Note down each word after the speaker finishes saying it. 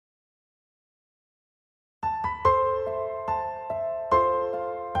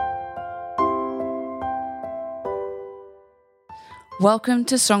Welcome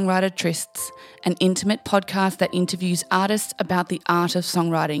to Songwriter Trysts, an intimate podcast that interviews artists about the art of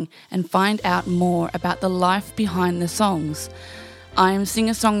songwriting and find out more about the life behind the songs. I am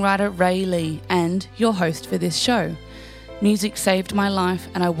singer-songwriter Ray Lee and your host for this show. Music saved my life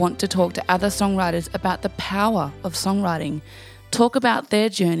and I want to talk to other songwriters about the power of songwriting, talk about their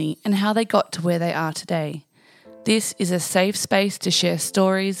journey and how they got to where they are today. This is a safe space to share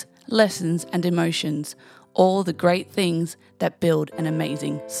stories, lessons and emotions, all the great things that build an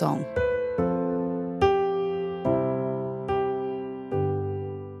amazing song.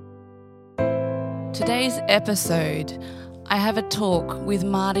 Today's episode, I have a talk with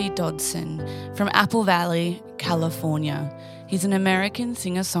Marty Dodson from Apple Valley, California. He's an American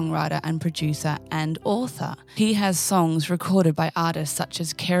singer-songwriter and producer and author. He has songs recorded by artists such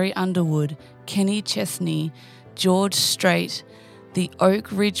as Carrie Underwood, Kenny Chesney, George Strait, the Oak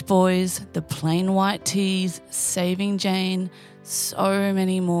Ridge Boys, the Plain White T's, Saving Jane, so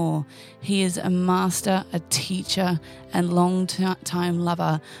many more. He is a master, a teacher, and long-time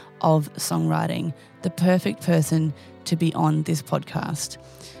lover of songwriting, the perfect person to be on this podcast.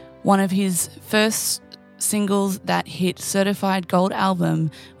 One of his first singles that hit certified gold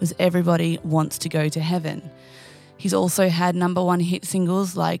album was Everybody Wants to Go to Heaven. He's also had number one hit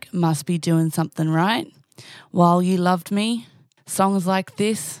singles like Must Be Doing Something Right, While You Loved Me, songs like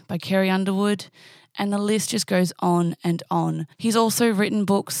This by Carrie Underwood, and the list just goes on and on. He's also written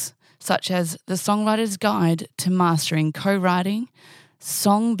books such as The Songwriter's Guide to Mastering Co-Writing,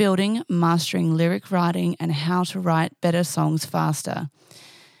 Song Building, Mastering Lyric Writing, and How to Write Better Songs Faster.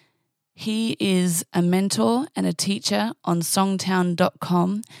 He is a mentor and a teacher on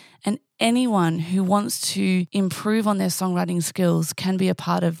songtown.com, and anyone who wants to improve on their songwriting skills can be a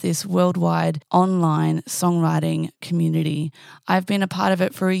part of this worldwide online songwriting community. I've been a part of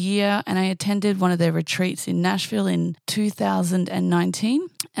it for a year and I attended one of their retreats in Nashville in 2019,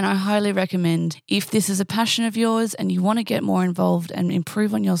 and I highly recommend, if this is a passion of yours and you want to get more involved and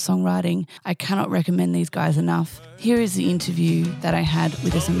improve on your songwriting, I cannot recommend these guys enough. Here is the interview that I had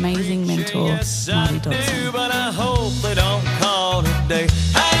with this amazing mentor, Marty Dodson. But I hope they don't call today.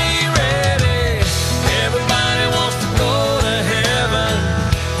 Hey, ready? Everybody wants to go to heaven,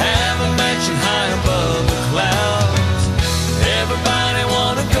 have a mansion high above the clouds. Everybody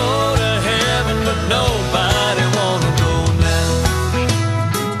want to go to heaven, but nobody want to go now.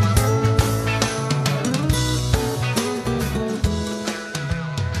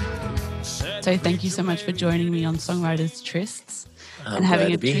 So thank you so much for joining me on Songwriters Trysts and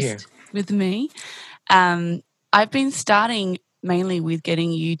having a tryst with me. I've been starting mainly with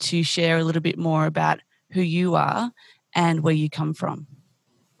getting you to share a little bit more about who you are and where you come from.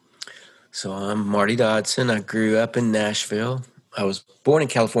 So I'm Marty Dodson. I grew up in Nashville. I was born in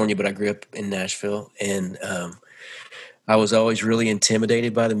California, but I grew up in Nashville. And I was always really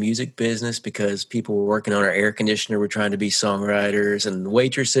intimidated by the music business because people were working on our air conditioner were trying to be songwriters and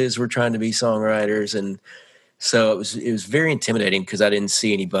waitresses were trying to be songwriters. And so it was very intimidating because I didn't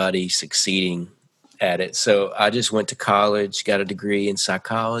see anybody succeeding at it. So I just went to college, got a degree in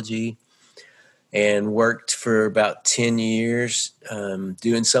psychology, and worked for about 10 years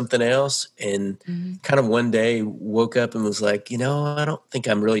doing something else. And kind of one day woke up and was like, I don't think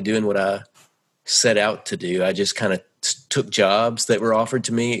I'm really doing what I set out to do. I just kind of took jobs that were offered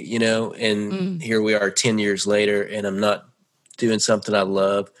to me, and here we are 10 years later and I'm not doing something I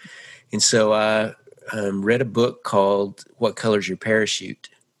love. And so I read a book called What Color's Your Parachute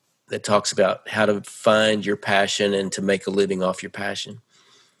that talks about how to find your passion and to make a living off your passion.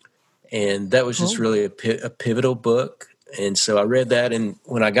 And that was just really a pivotal book. And so I read that. And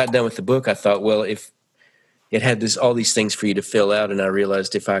when I got done with the book, I thought, well, if it had all these things for you to fill out. And I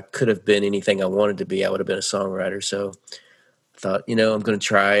realized if I could have been anything I wanted to be, I would have been a songwriter. So I thought, I'm going to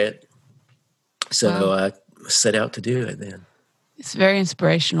try it. So I set out to do it then. It's very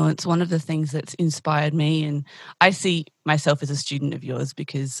inspirational. It's one of the things that's inspired me. And I see myself as a student of yours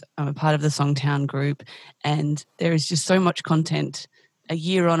because I'm a part of the Songtown group and there is just so much content. A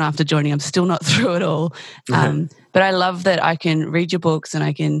year on after joining, I'm still not through it all. But I love that I can read your books and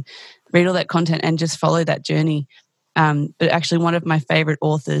I can read all that content and just follow that journey. But actually one of my favorite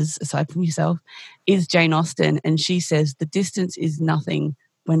authors, aside from yourself, is Jane Austen. And she says, the distance is nothing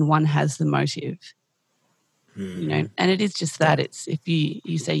when one has the motive. And it is just that. It's if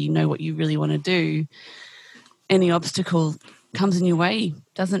you say what you really want to do, any obstacle comes in your way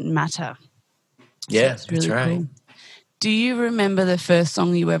doesn't matter. Yeah, so really that's right. Cool. Do you remember the first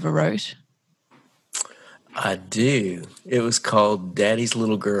song you ever wrote? I do. It was called Daddy's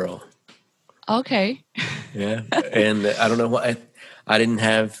Little Girl. Okay. Yeah, and I don't know why I didn't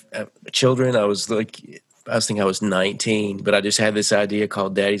have children. I was like thinking I was 19, but I just had this idea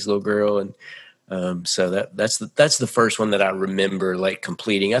called Daddy's Little Girl, and so that's the first one that I remember like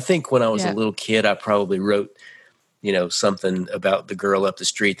completing. I think when I was a Yeah. little kid, I probably wrote, something about the girl up the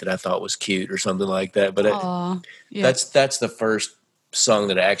street that I thought was cute or something like that. But Oh, yeah. that's the first song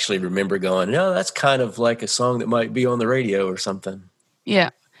that I actually remember going, no, that's kind of like a song that might be on the radio or something.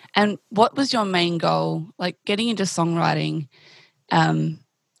 Yeah. And what was your main goal, like getting into songwriting?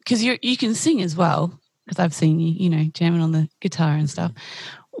 Because you can sing as well, because I've seen you, jamming on the guitar and stuff.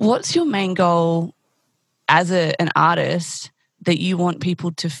 What's your main goal as an artist that you want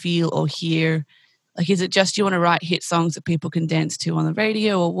people to feel or hear? Like, is it just you want to write hit songs that people can dance to on the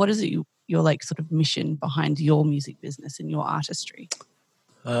radio, or what is it your like sort of mission behind your music business and your artistry?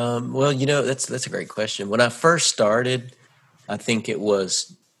 Well, that's a great question. When I first started, I think it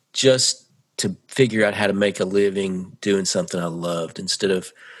was just to figure out how to make a living doing something I loved instead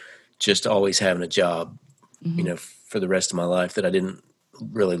of just always having a job, for the rest of my life that I didn't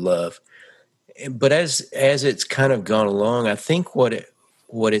really love. But as it's kind of gone along, I think what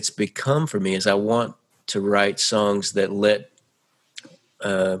it's become for me is I want to write songs that let,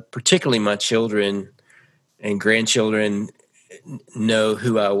 particularly my children and grandchildren, know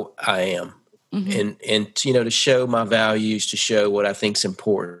who I am, and to show my values, to show what I think's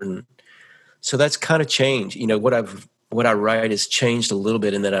important. So that's kind of changed. What I write has changed a little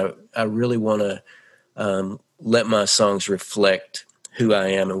bit in that I really want to let my songs reflect who I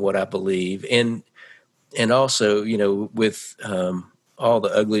am and what I believe, and also with all the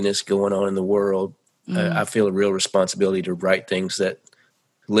ugliness going on in the world, I feel a real responsibility to write things that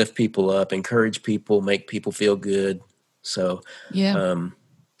lift people up, encourage people, make people feel good. So, Yeah.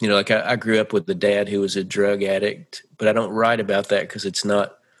 like I grew up with a dad who was a drug addict, but I don't write about that because it's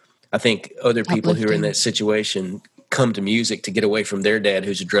not. I think other people who are in Uplifting. that situation come to music to get away from their dad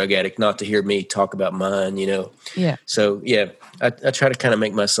who's a drug addict, not to hear me talk about mine, Yeah. So, yeah, I try to kind of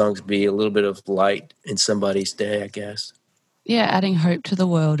make my songs be a little bit of light in somebody's day, I guess. Yeah, adding hope to the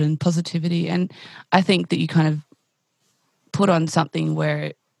world and positivity. And I think that you kind of put on something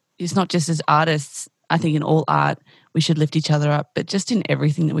where it's not just as artists. I think in all art, we should lift each other up, but just in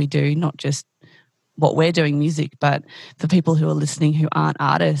everything that we do, not just what we're doing music, but for people who are listening who aren't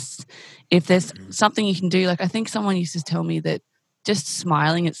artists, if there's something you can do, like I think someone used to tell me that just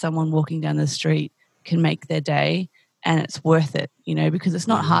smiling at someone walking down the street can make their day, and it's worth it, because it's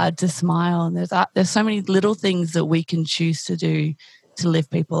not hard to smile, and there's so many little things that we can choose to do to lift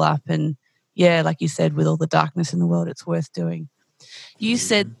people up. And yeah, like you said, with all the darkness in the world, it's worth doing. You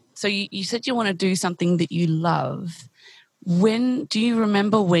said you said you want to do something that you love. When do you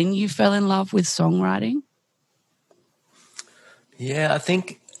remember when you fell in love with songwriting? Yeah, I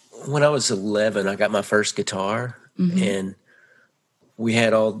think when I was 11, I got my first guitar, and we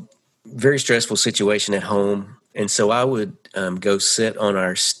had all very stressful situation at home. And so I would go sit on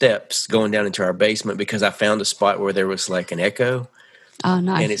our steps going down into our basement because I found a spot where there was like an echo. Oh,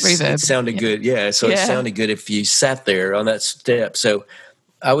 nice. And Reverb. it sounded good. Yeah. So it Yeah. sounded good if you sat there on that step. So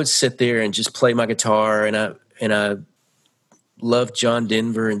I would sit there and just play my guitar, and I loved John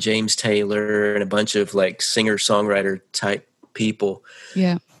Denver and James Taylor and a bunch of like singer-songwriter type people.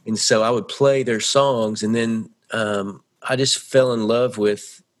 Yeah. And so I would play their songs, and then I just fell in love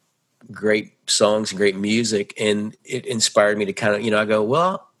with great songs and great music, and it inspired me to kind of, I go,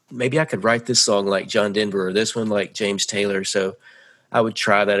 well, maybe I could write this song like John Denver or this one like James Taylor. So I would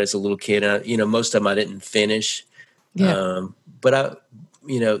try that as a little kid. And, most of them I didn't finish. Yeah. But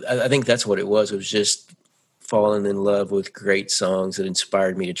I think that's what it was. It was just falling in love with great songs that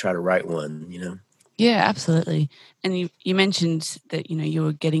inspired me to try to write one. Yeah, absolutely. And you mentioned that, you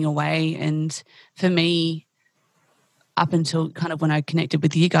were getting away. And for me, up until kind of when I connected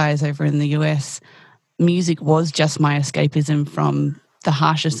with you guys over in the US, music was just my escapism from the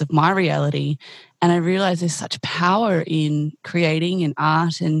harshest of my reality. And I realized there's such power in creating and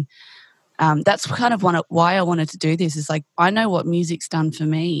art. And that's kind of why I wanted to do this, is like, I know what music's done for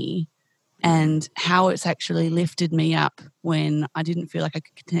me and how it's actually lifted me up when I didn't feel like I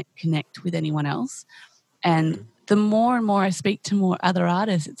could connect with anyone else. And the more and more I speak to more other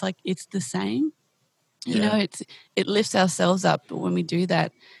artists, it's like it's the same. Yeah. It lifts ourselves up, but when we do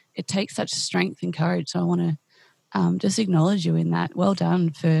that, it takes such strength and courage. So I want to just acknowledge you in that. Well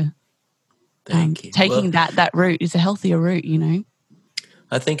done for Thank you. taking Well, that route. It's a healthier route,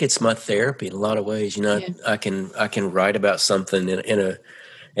 I think it's my therapy in a lot of ways. Yeah. I can write about something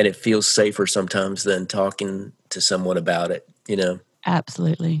and it feels safer sometimes than talking to someone about it.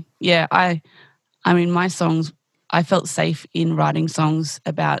 Absolutely. Yeah, I mean, my songs, I felt safe in writing songs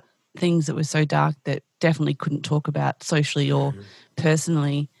about things that were so dark that definitely couldn't talk about socially or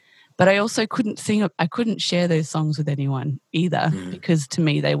personally. but I also couldn't sing. I couldn't share those songs with anyone either because to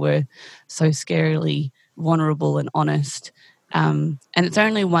me they were so scarily vulnerable and honest. And it's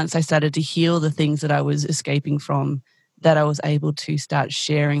only once I started to heal the things that I was escaping from that I was able to start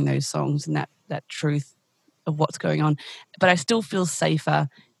sharing those songs and that truth of what's going on. But I still feel safer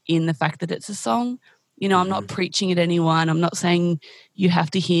in the fact that it's a song. You know, I'm not preaching at anyone. I'm not saying you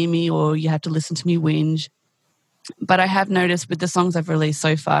have to hear me or you have to listen to me whinge. But I have noticed with the songs I've released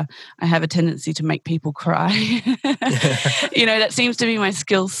so far, I have a tendency to make people cry. You know, that seems to be my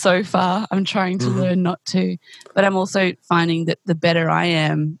skill so far. I'm trying to learn not to. But I'm also finding that the better I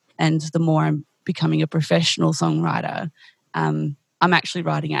am and the more I'm becoming a professional songwriter, I'm actually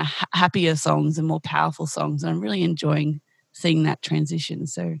writing happier songs and more powerful songs. And I'm really enjoying seeing that transition.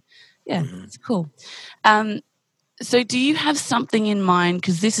 So, yeah, it's cool. So do you have something in mind,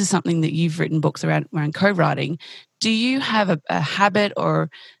 because this is something that you've written books around co-writing, do you have a habit or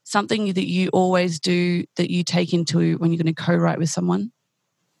something that you always do that you take into when you're going to co-write with someone?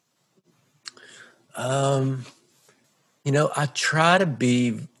 You know, I try to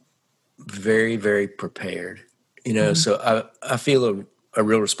be very, very prepared, you know, so I feel a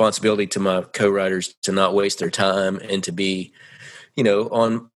real responsibility to my co-writers to not waste their time and to be, you know,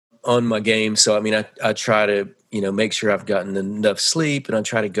 on my game. So, I mean, I try to, you know, make sure I've gotten enough sleep, and I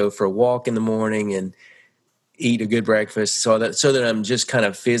try to go for a walk in the morning and eat a good breakfast so that I'm just kind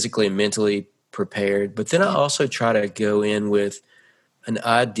of physically and mentally prepared. But then I also try to go in with an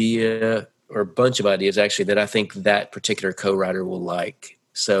idea or a bunch of ideas actually that I think that particular co-writer will like.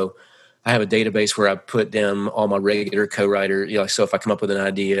 So I have a database where I put down all my regular co-writer, you know, so if I come up with an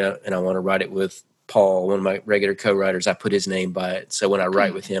idea and I want to write it with Paul, one of my regular co-writers, I put his name by it. So when I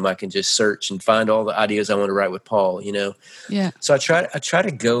write with him, I can just search and find all the ideas I want to write with Paul, you know? Yeah. So I try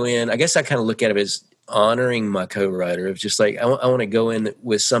to go in, I guess I kind of look at it as honoring my co-writer of just like, I want to go in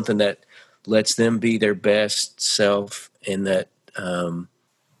with something that lets them be their best self, and that,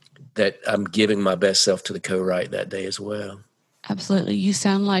 that I'm giving my best self to the co-write that day as well. Absolutely. You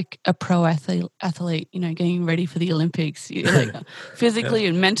sound like a pro athlete, you know, getting ready for the Olympics. You're like physically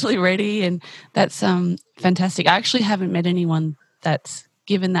and mentally ready, and that's fantastic. I actually haven't met anyone that's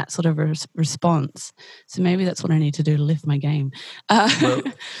given that sort of response. So maybe that's what I need to do to lift my game. Well,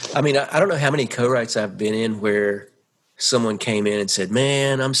 I mean, I don't know how many co-writes I've been in where someone came in and said,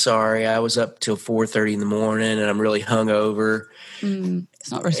 "Man, I'm sorry, I was up till 4:30 in the morning and I'm really hungover."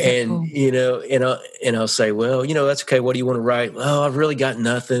 It's not respectful. And, you know, and I'll say, "Well, you know, that's okay. What do you want to write?" "Well, I've really got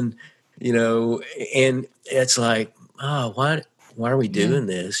nothing," you know, and it's like, oh, why are we doing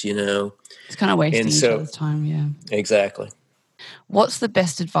this, you know? It's kind of wasting each other's time, yeah. Exactly. What's the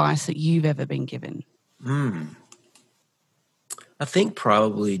best advice that you've ever been given? I think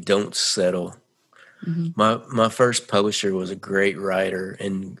probably don't settle. My first publisher was a great writer,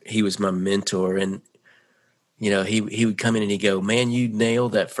 and he was my mentor. And, you know, he would come in and he'd go, "Man, you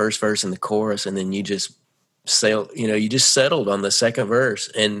nailed that first verse and the chorus, and then you just you just settled on the second verse."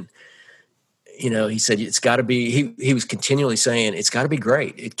 And, you know, he said, "It's got to be," he was continually saying, "It's got to be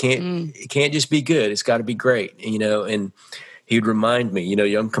great. It can't just be good. It's got to be great." And, you know, and he would remind me, you know,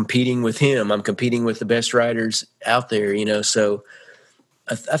 I'm competing with him. I'm competing with the best writers out there, you know. So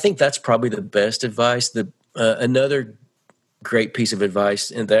I think that's probably the best advice. Another great piece of advice,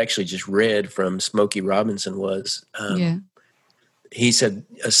 and that I actually just read from Smokey Robinson, was he said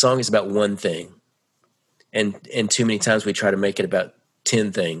a song is about one thing, and too many times we try to make it about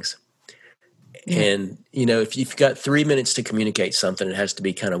 10 things. And, you know, if you've got 3 minutes to communicate something, it has to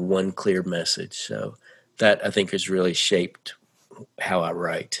be kind of one clear message. So that, I think, has really shaped how I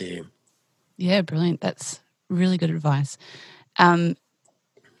write too. Yeah, brilliant. That's really good advice.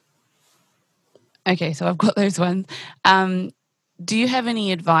 Okay, so I've got those ones. Do you have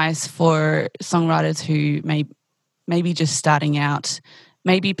any advice for songwriters who may be just starting out,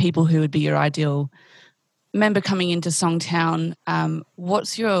 maybe people who would be your ideal member coming into Songtown?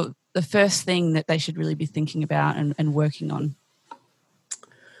 What's the first thing that they should really be thinking about and working on?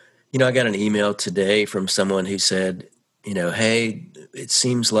 You know, I got an email today from someone who said, you know, "Hey, it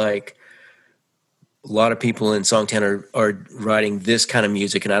seems like a lot of people in Songtown are writing this kind of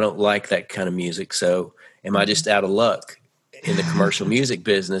music, and I don't like that kind of music. So am I just out of luck in the commercial music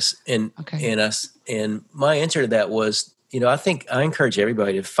business?" And my answer to that was, you know, I encourage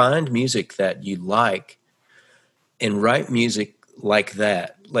everybody to find music that you like and write music like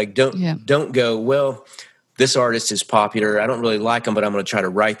that. Like, don't go, "Well, this artist is popular. I don't really like them, but I'm going to try to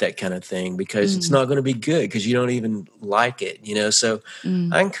write that kind of thing," because it's not going to be good because you don't even like it, you know? So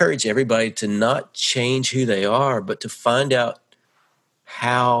I encourage everybody to not change who they are, but to find out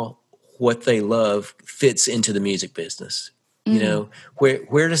how what they love fits into the music business. You know,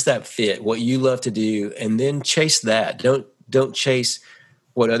 where does that fit? What you love to do, and then chase that. Don't chase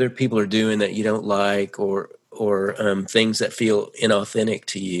what other people are doing that you don't like, or things that feel inauthentic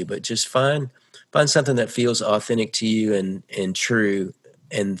to you. But just find something that feels authentic to you and true,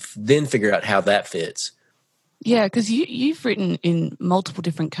 and then figure out how that fits. Yeah, because you've written in multiple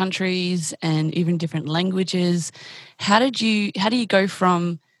different countries and even different languages. How do you go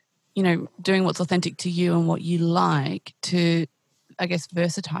from, doing what's authentic to you and what you like to, I guess,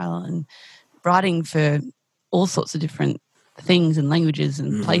 versatile and writing for all sorts of different things and languages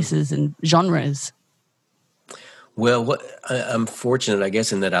and places and genres? Well, I'm fortunate, I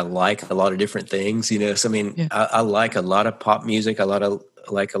guess, in that I like a lot of different things. So I mean, Yeah. I like a lot of pop music. I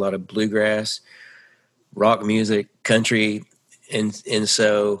like a lot of bluegrass, rock music, country, and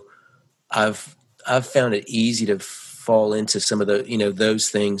so I've found it easy to fall into some of the those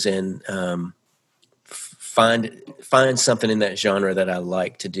things, and find something in that genre that I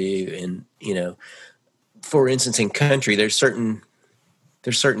like to do. And for instance, in country, there's certain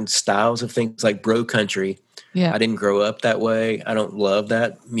styles of things like bro country. Yeah. I didn't grow up that way. I don't love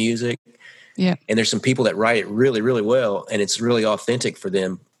that music. Yeah. And there's some people that write it really, really well, and it's really authentic for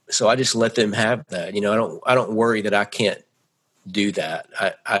them. So I just let them have that. I don't worry that I can't do that.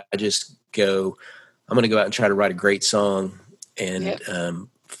 I just go, I'm going to go out and try to write a great song, and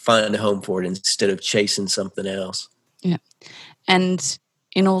find a home for it instead of chasing something else. Yeah. And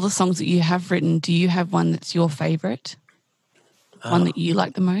in all the songs that you have written, do you have one that's your favorite? One that you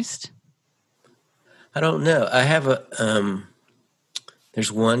like the most? I don't know. I have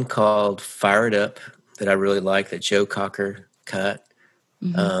there's one called Fire It Up that I really like, that Joe Cocker cut.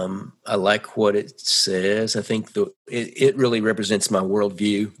 I like what it says. I think it really represents my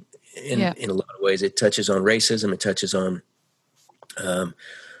worldview in a lot of ways. It touches on racism. It touches on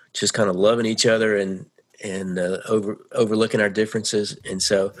just kind of loving each other and overlooking our differences. And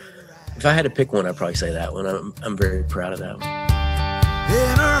so, if I had to pick one, I'd probably say that one. I'm very proud of that one.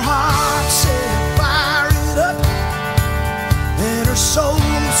 In her heart said, fire it up. And her soul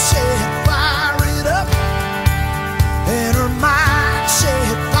said, fire it up. And her mind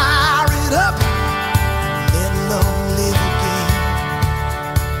said, fire it up. Let love live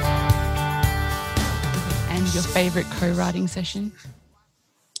again. And your favorite co-writing session?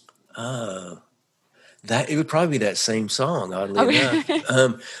 That it would probably be that same song, oddly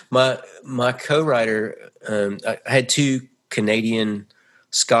enough. My co-writer, I had two Canadian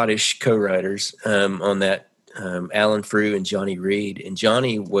Scottish co-writers on that, Alan Frew and Johnny Reed. And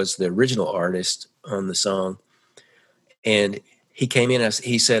Johnny was the original artist on the song. And he came in,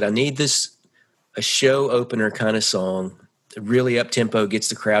 he said, I need a show opener kind of song, really up-tempo, gets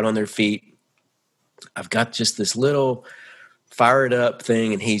the crowd on their feet. I've got just this little fire it up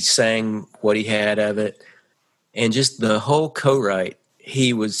thing. And he sang what he had of it. And just the whole co-write,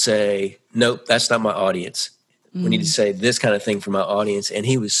 he would say, nope, that's not my audience. We need to say this kind of thing for my audience. And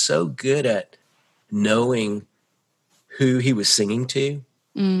he was so good at knowing who he was singing to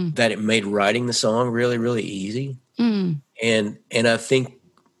that it made writing the song really, really easy. And I think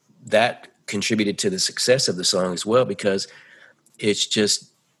that contributed to the success of the song as well, because it's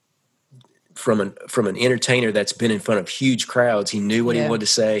just from an entertainer that's been in front of huge crowds. He knew what he wanted to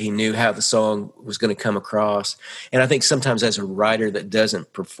say. He knew how the song was going to come across. And I think sometimes as a writer that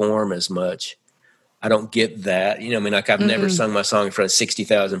doesn't perform as much, I don't get that. I mean, like I've never sung my song in front of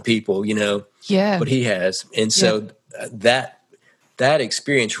 60,000 people, but he has. And so that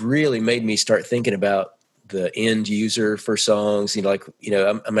experience really made me start thinking about the end user for songs.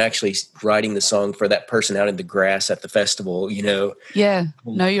 I'm actually writing the song for that person out in the grass at the festival, know your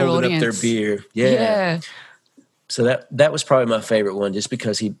holding audience. up their beer. Yeah. So that was probably my favorite one, just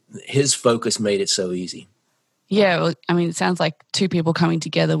because his focus made it so easy. Yeah, well, I mean, it sounds like two people coming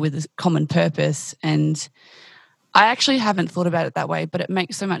together with a common purpose. And I actually haven't thought about it that way, but it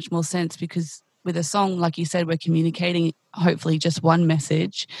makes so much more sense, because with a song, like you said, we're communicating hopefully just one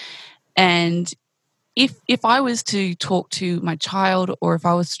message. And if I was to talk to my child, or if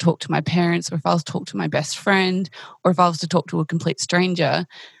I was to talk to my parents, or if I was to talk to my best friend, or if I was to talk to a complete stranger,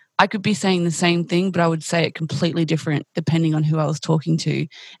 I could be saying the same thing, but I would say it completely different depending on who I was talking to.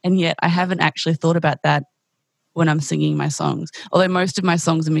 And yet I haven't actually thought about that when I'm singing my songs, although most of my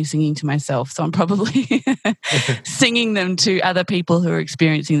songs are me singing to myself. So I'm probably singing them to other people who are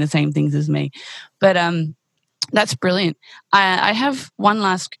experiencing the same things as me. But that's brilliant. I have one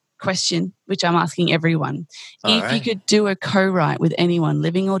last question, which I'm asking everyone. If you could do a co-write with anyone,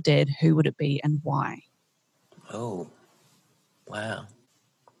 living or dead, who would it be and why? Oh, wow.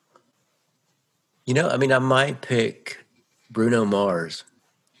 I mean, I might pick Bruno Mars.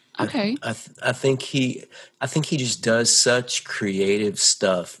 Okay. I think he just does such creative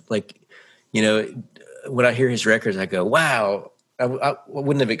stuff. Like, you know, when I hear his records, I go, wow, I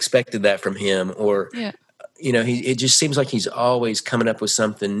wouldn't have expected that from him. Or, Yeah. you know, it just seems like he's always coming up with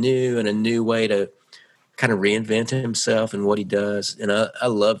something new and a new way to kind of reinvent himself and what he does. And I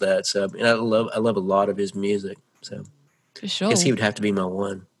love that. So, and I love a lot of his music. So For sure. I guess he would have to be my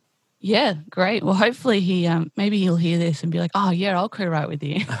one. Yeah, great. Well, hopefully he maybe he'll hear this and be like, "Oh, yeah, I'll co-write with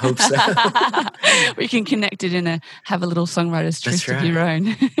you." I hope so. We can connect it have a little songwriter's tryst of your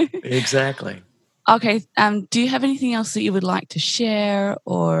own. Exactly. Okay. Do you have anything else that you would like to share,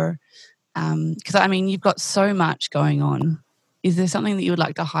 or because I mean, you've got so much going on. Is there something that you would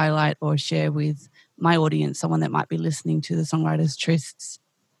like to highlight or share with my audience, someone that might be listening to the Songwriters Trysts?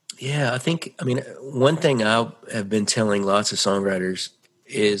 Yeah, I mean, one thing I have been telling lots of songwriters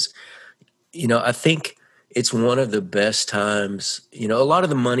is, you know, I think it's one of the best times. You know, a lot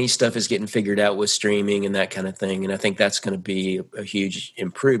of the money stuff is getting figured out with streaming and that kind of thing. And I think that's going to be a huge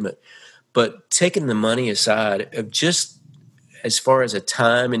improvement. But taking the money aside, of just as far as a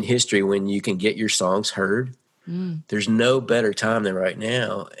time in history when you can get your songs heard, there's no better time than right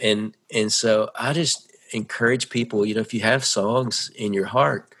now. And so I just encourage people, you know, if you have songs in your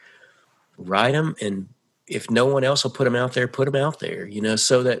heart, write them. And if no one else will put them out there, you know,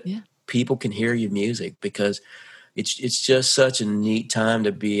 so that people can hear your music, because it's just such a neat time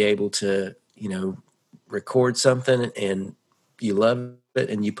to be able to, you know, record something and you love it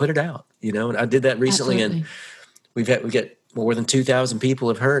and you put it out, you know. And I did that recently. Absolutely. And we get more than 2,000 people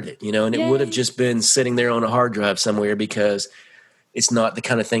have heard it, you know, and it would have just been sitting there on a hard drive somewhere, because it's not the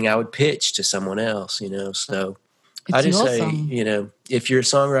kind of thing I would pitch to someone else, you know. So I just say, you know, if you're a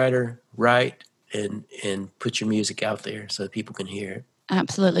songwriter, write and put your music out there so that people can hear it.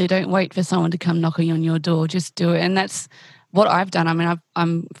 Absolutely. Don't wait for someone to come knocking on your door. Just do it. And that's what I've done. I mean,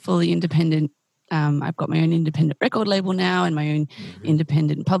 I'm fully independent. I've got my own independent record label now and my own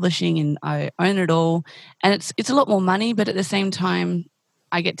independent publishing, and I own it all. And it's a lot more money, but at the same time,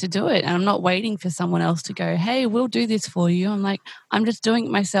 I get to do it. And I'm not waiting for someone else to go, hey, we'll do this for you. I'm like, I'm just doing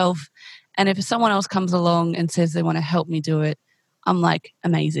it myself. And if someone else comes along and says they want to help me do it, I'm like,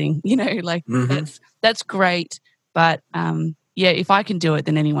 amazing. You know, like that's great. But if I can do it,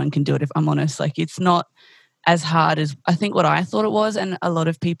 then anyone can do it, if I'm honest. Like, it's not as hard as I think what I thought it was. And a lot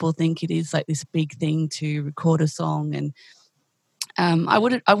of people think it is like this big thing to record a song. And I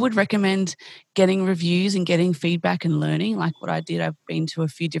would recommend getting reviews and getting feedback and learning, like what I did. I've been to a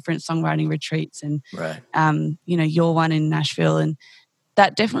few different songwriting retreats and, you know, your one in Nashville. And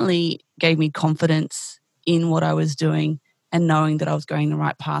that definitely gave me confidence in what I was doing and knowing that I was going the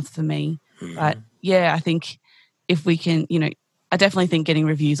right path for me. But I think if we can, you know, I definitely think getting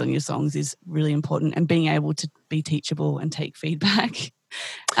reviews on your songs is really important, and being able to be teachable and take feedback.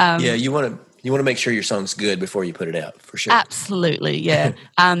 You want to make sure your song's good before you put it out, for sure. Absolutely, yeah.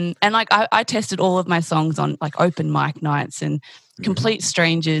 And like I tested all of my songs on like open mic nights and complete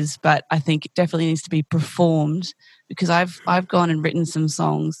strangers, but I think it definitely needs to be performed, because I've gone and written some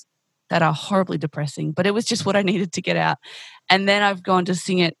songs that are horribly depressing, but it was just what I needed to get out. And then I've gone to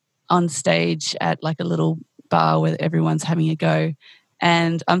sing it on stage at like a little bar where everyone's having a go,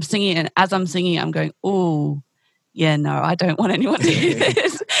 and I'm singing, and as I'm singing I'm going, oh yeah, no, I don't want anyone to hear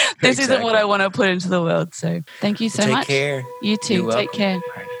this. This isn't what I want to put into the world. So thank you so much. Take care. You too. Take care.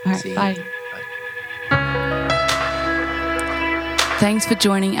 All right, bye. Thanks for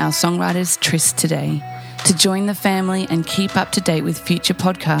joining our Songwriters Tryst today. To join the family and keep up to date with future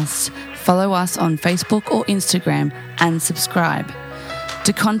podcasts, follow us on Facebook or Instagram and subscribe.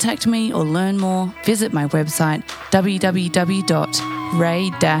 To contact me or learn more, visit my website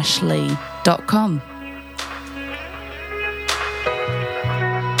www.ray-lee.com.